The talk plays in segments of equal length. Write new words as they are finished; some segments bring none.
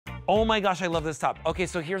Oh my gosh, I love this top. Okay,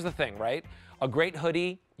 so here's the thing, right? A great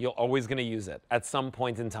hoodie, you're always gonna use it at some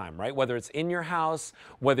point in time, right? Whether it's in your house,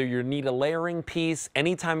 whether you need a layering piece,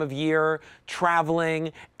 any time of year,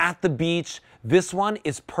 traveling, at the beach, this one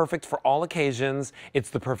is perfect for all occasions. It's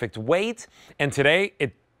the perfect weight, and today,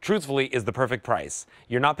 it truthfully is the perfect price.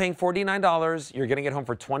 You're not paying $49, you're getting it home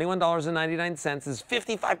for $21.99, is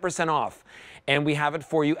 55% off. And we have it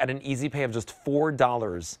for you at an easy pay of just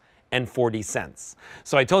 $4.40.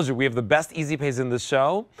 So I told you, we have the best easy pays in this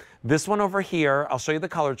show. This one over here, I'll show you the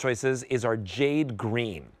color choices, is our jade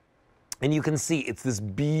green. And you can see it's this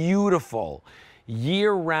beautiful,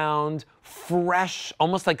 year-round, fresh,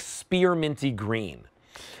 almost like spearminty green.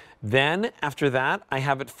 Then after that, I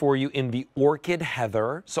have it for you in the orchid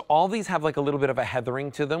heather. So all these have like a little bit of a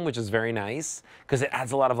heathering to them, which is very nice because it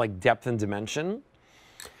adds a lot of like depth and dimension.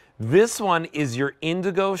 This one is your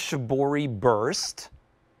indigo shibori burst.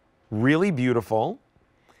 Really beautiful.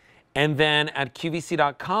 And then at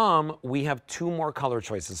QVC.com, we have 2 more color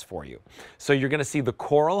choices for you. So you're gonna see the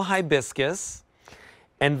coral hibiscus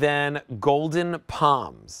and then golden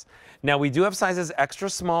palms. Now we do have sizes extra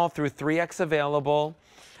small through 3X available.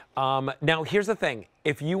 Now here's the thing,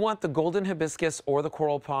 if you want the golden hibiscus or the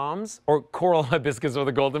coral palms, or coral hibiscus or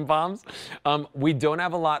the golden palms, we don't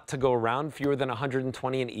have a lot to go around, fewer than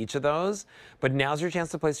 120 in each of those, but now's your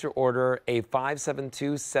chance to place your order, a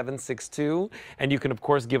 572-762, and you can of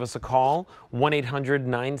course give us a call,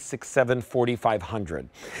 1-800-967-4500.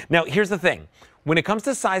 Now here's the thing, when it comes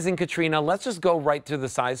to sizing, Katrina, let's just go right to the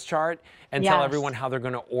size chart and tell everyone how they're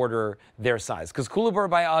gonna order their size, because Koolaburra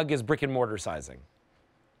by UGG is brick and mortar sizing.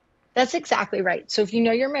 That's exactly right. So if you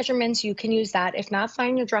know your measurements, you can use that. If not,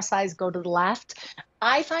 find your dress size, go to the left.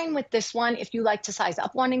 I find with this one, if you like to size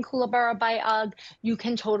up one in Koolaburra by UGG, you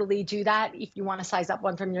can totally do that. If you want to size up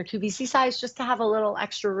one from your QVC size, just to have a little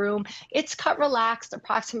extra room. It's cut relaxed,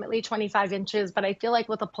 approximately 25 inches, but I feel like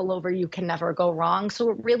with a pullover, you can never go wrong. So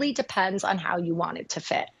it really depends on how you want it to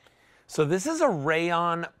fit. So this is a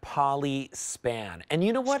rayon poly span. And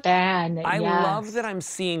you know what? Span, I yes. love that I'm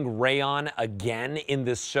seeing rayon again in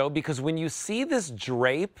this show, because when you see this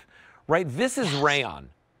drape, right, this is rayon.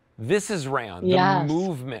 This is rayon, the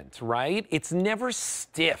movement, right? It's never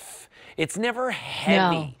stiff. It's never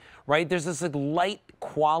heavy, right? There's this like light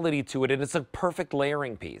quality to it, and it's a perfect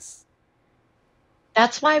layering piece.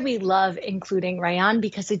 That's why we love including rayon,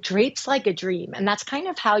 because it drapes like a dream. And that's kind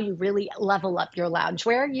of how you really level up your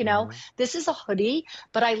loungewear. You know, this is a hoodie,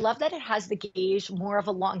 but I love that it has the gauge more of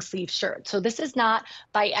a long sleeve shirt. So this is not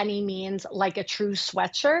by any means like a true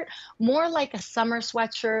sweatshirt, more like a summer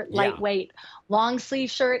sweatshirt, lightweight, long sleeve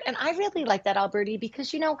shirt. And I really like that, Alberti,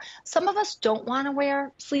 because, you know, some of us don't want to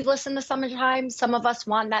wear sleeveless in the summertime. Some of us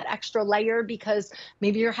want that extra layer because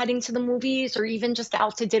maybe you're heading to the movies or even just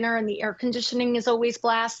out to dinner and the air conditioning is always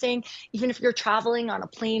blasting. Even if you're traveling on a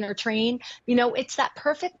plane or train, you know, it's that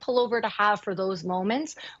perfect pullover to have for those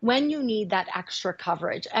moments when you need that extra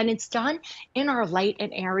coverage. And it's done in our light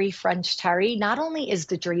and airy French terry. Not only is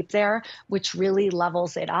the drape there, which really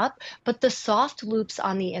levels it up, but the soft loops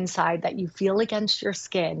on the inside that you feel against your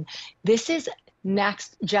skin. This is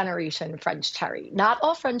next generation French terry. Not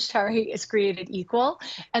all French terry is created equal.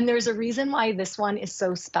 And there's a reason why this one is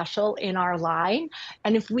so special in our line.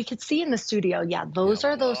 And if we could see in the studio, those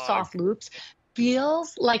are those soft loops.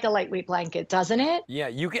 Feels like a lightweight blanket, doesn't it? Yeah,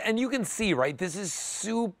 you can see, right? This is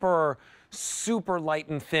super light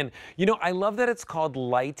and thin. You know, I love that it's called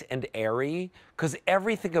light and airy, because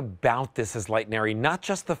everything about this is light and airy, not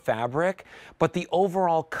just the fabric, but the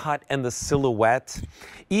overall cut and the silhouette.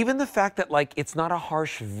 Even the fact that like it's not a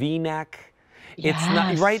harsh V-neck. It's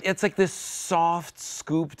not, right? It's like this soft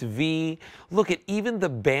scooped V. Look at even the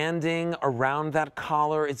banding around that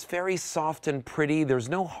collar. It's very soft and pretty. There's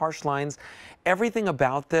no harsh lines. Everything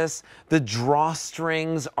about this, the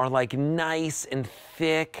drawstrings are like nice and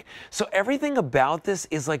thick. So everything about this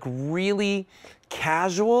is like really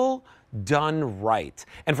casual, done right.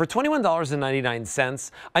 And for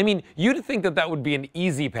 $21.99, I mean, you'd think that that would be an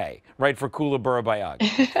easy pay, right, for Koolaburra by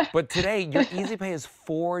UGG. But today, your easy pay is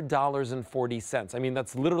 $4.40. I mean,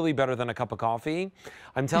 that's literally better than a cup of coffee.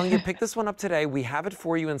 I'm telling you, pick this one up today. We have it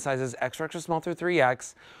for you in sizes extra, extra small through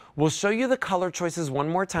 3X. We'll show you the color choices one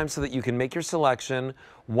more time so that you can make your selection.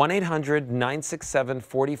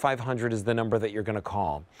 1-800-967-4500 is the number that you're gonna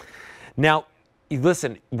call. Now,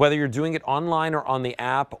 listen, whether you're doing it online or on the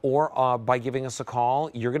app or by giving us a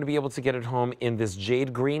call, you're going to be able to get it home in this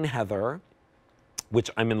jade green heather,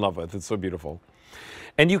 which I'm in love with. It's so beautiful.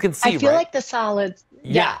 And you can see, I feel right? like the solids,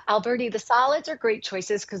 Yeah. yeah, Alberti, the solids are great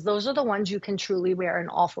choices because those are the ones you can truly wear in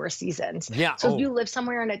all 4 seasons. Yeah. So if Oh, you live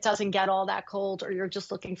somewhere and it doesn't get all that cold, or you're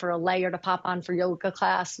just looking for a layer to pop on for yoga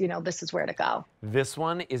class, this is where to go. this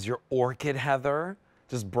one is your orchid heather.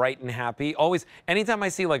 Just bright and happy. Always, anytime I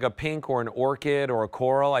see like a pink or an orchid or a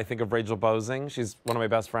coral, I think of Rachel Bosing. She's one of my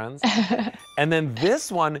best friends. And then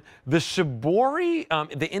this one, the shibori,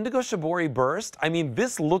 the indigo shibori burst. I mean,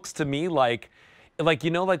 this looks to me like like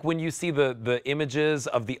when you see the images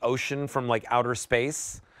of the ocean from like outer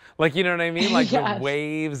space. Like, you know what I mean? Like the Yes.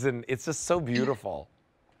 waves, and it's just so beautiful.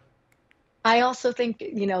 I also think,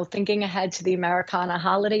 thinking ahead to the Americana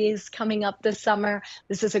holidays coming up this summer,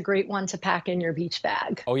 this is a great one to pack in your beach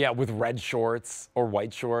bag. Oh yeah, with red shorts or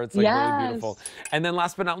white shorts, like really beautiful. Yes. And then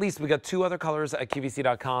last but not least, we got 2 other colors at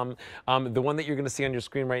QVC.com. The one that you're gonna see on your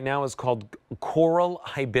screen right now is called Coral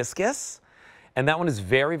Hibiscus. And that one is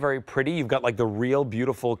very, very pretty. You've got like the real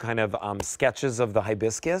beautiful kind of sketches of the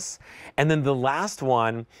hibiscus. And then the last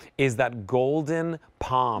one is that golden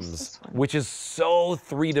palms, which is so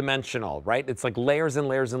 3-dimensional, right? It's like layers and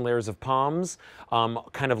layers and layers of palms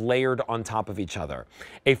kind of layered on top of each other.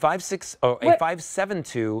 A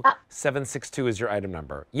 572762 is your item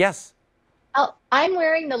number. Yes. Oh, I'm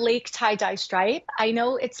wearing the Lake tie-dye stripe. I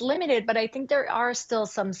know it's limited, but I think there are still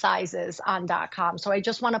some sizes on .com. So I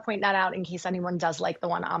just want to point that out in case anyone does like the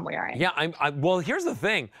one I'm wearing. Yeah, well, here's the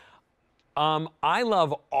thing. I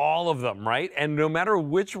love all of them, right? And no matter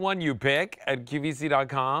which one you pick at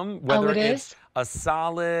QVC.com, whether Oh, it it's is? a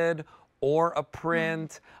solid or a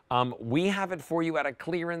print, we have it for you at a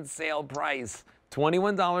clearance sale price.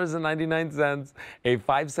 $21.99. A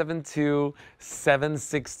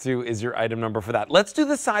 572762 is your item number for that. Let's do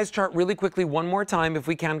the size chart really quickly one more time if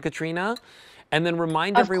we can, Katrina, and then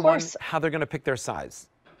remind Of everyone course. how they're going to pick their size.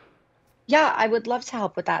 Yeah, I would love to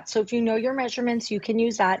help with that. So if you know your measurements, you can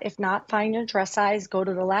use that. If not, find your dress size, go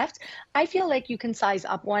to the left. I feel like you can size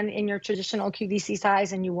up one in your traditional QVC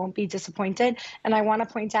size and you won't be disappointed. And I want to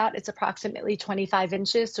point out it's approximately 25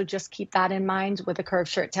 inches. So just keep that in mind with a curved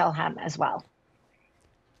shirt tail hem as well.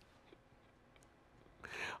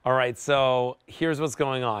 All right, so here's what's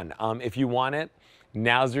going on. If you want it,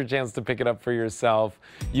 now's your chance to pick it up for yourself.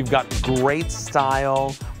 You've got great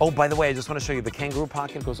style. Oh, by the way, I just want to show you the kangaroo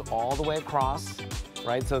pocket goes all the way across,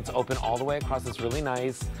 right? So it's open all the way across. It's really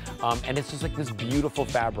nice. And it's just like this beautiful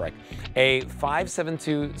fabric. A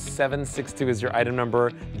 572762 is your item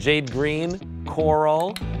number. Jade green,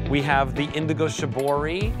 coral. We have the indigo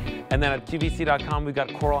shibori. And then at QVC.com, we've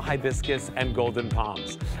got coral hibiscus and golden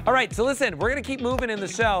palms. All right, so listen, we're gonna keep moving in the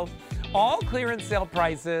show. All clearance sale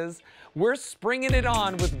prices. We're springing it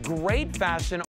on with great fashion